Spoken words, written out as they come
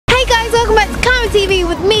KamaTV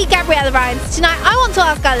with me, Gabriella Ryan. Tonight I want to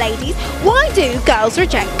ask our ladies, why do girls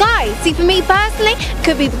reject guys? See, for me personally, it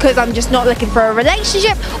could be because I'm just not looking for a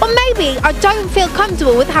relationship, or maybe I don't feel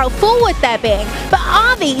comfortable with how forward they're being. But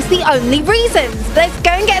are these the only reasons? Let's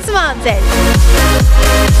go and get some answers.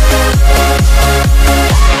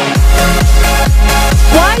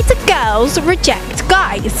 Why do girls reject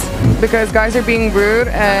guys? Because guys are being rude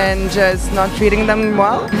and just not treating them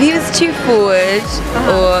well. If he was too forward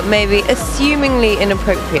or maybe assumingly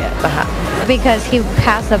inappropriate, perhaps. Because he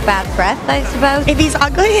has a bad breath, I suppose. If he's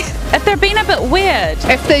ugly. If they're being a bit weird.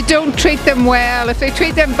 If they don't treat them well, if they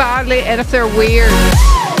treat them badly, and if they're weird.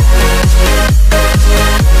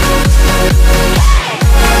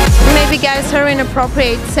 Maybe guys are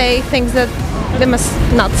inappropriate, say things that they must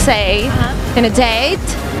not say in a date.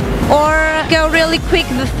 Or go really quick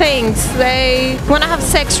with things. They want to have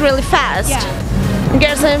sex really fast.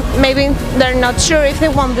 Girls maybe they're not sure if they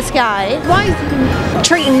want this guy. Why is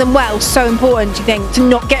treating them well so important, do you think, to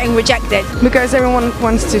not getting rejected? Because everyone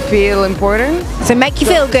wants to feel important. So make you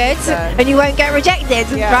feel good and you won't get rejected,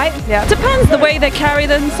 right? Yeah. Depends the way they carry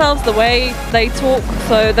themselves, the way they talk,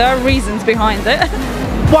 so there are reasons behind it.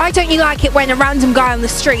 Why don't you like it when a random guy on the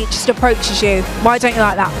street just approaches you? Why don't you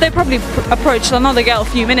like that? They probably approached another girl a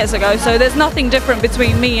few minutes ago, so there's nothing different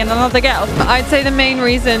between me and another girl. I'd say the main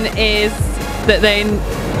reason is that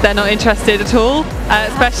they're not interested at all,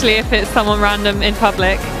 especially if it's someone random in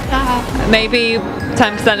public. Maybe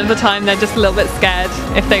 10% of the time they're just a little bit scared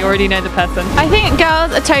if they already know the person. I think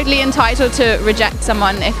girls are totally entitled to reject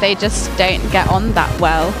someone if they just don't get on that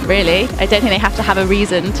well, really. I don't think they have to have a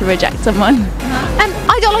reason to reject someone.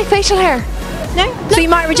 I don't like facial hair. No? So you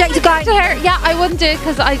might reject a guy? Facial hair, yeah, I wouldn't do it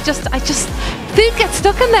because I just food gets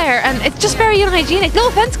stuck in there and it's just very unhygienic. No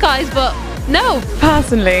offense, guys, but no.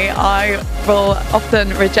 Personally, I will often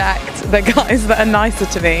reject the guys that are nicer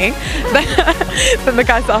to me than the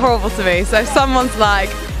guys that are horrible to me. So if someone's like,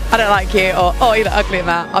 I don't like you, or oh, you look ugly in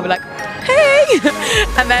that, I'll be like, hey!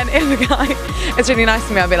 And then if the guy is really nice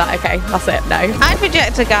to me, I'll be like, okay, that's it, no. I'd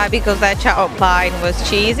reject a guy because their chat-up line was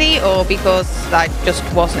cheesy or because I just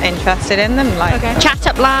wasn't interested in them. Like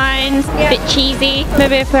Chat-up lines, a bit cheesy.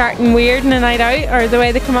 Maybe if they're acting weird in a night out or the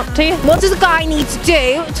way they come up to you. What does a guy need to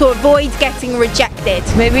do to avoid getting rejected?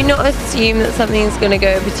 maybe not assume that something's going to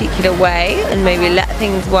go a particular way and maybe let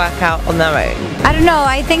things work out on their own. I don't know,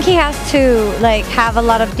 I think he has to like have a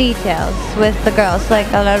lot of details with the girls, like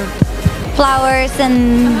a lot of flowers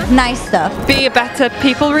and nice stuff. Be a better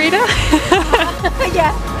people reader.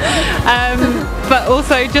 But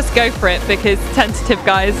also just go for it, because tentative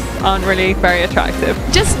guys aren't really very attractive.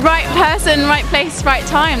 Just right person, right place, right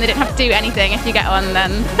time. They don't have to do anything. If you get on,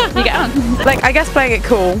 then you get on. Like, I guess playing it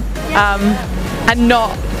cool and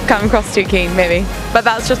not come across too keen, maybe. But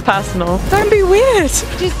that's just personal. Don't be weird.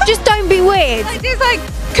 Just don't be weird. Like, it's like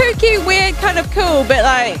kooky, weird, kind of cool, but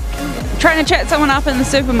like trying to chat someone up in the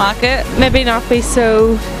supermarket. Maybe not be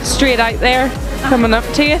so straight out there coming up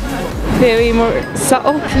to you. Maybe more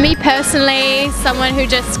subtle. For me personally, someone who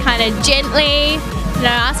just kind of gently,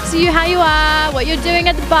 asks you how you are, what you're doing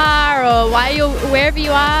at the bar, or why you're wherever you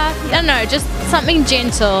are. I don't know, just something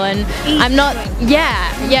gentle. And I'm not,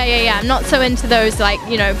 I'm not so into those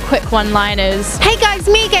quick one-liners. Hey guys,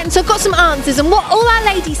 me again. So I've got some answers, and what all our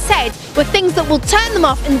ladies said were things that will turn them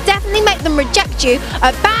off and definitely make them reject you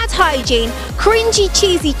are bad hygiene, cringy,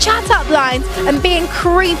 cheesy chat-up lines, and being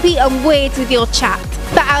creepy and weird with your chat.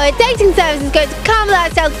 For our dating services, go to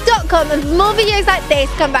Kamalifestyles.com, and for more videos like this,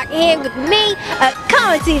 come back here with me at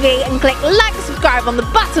KamaTV and click like and subscribe on the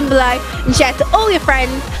button below and share to all your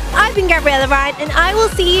friends. I've been Gabriella Ryan, and I will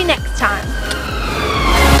see you next time.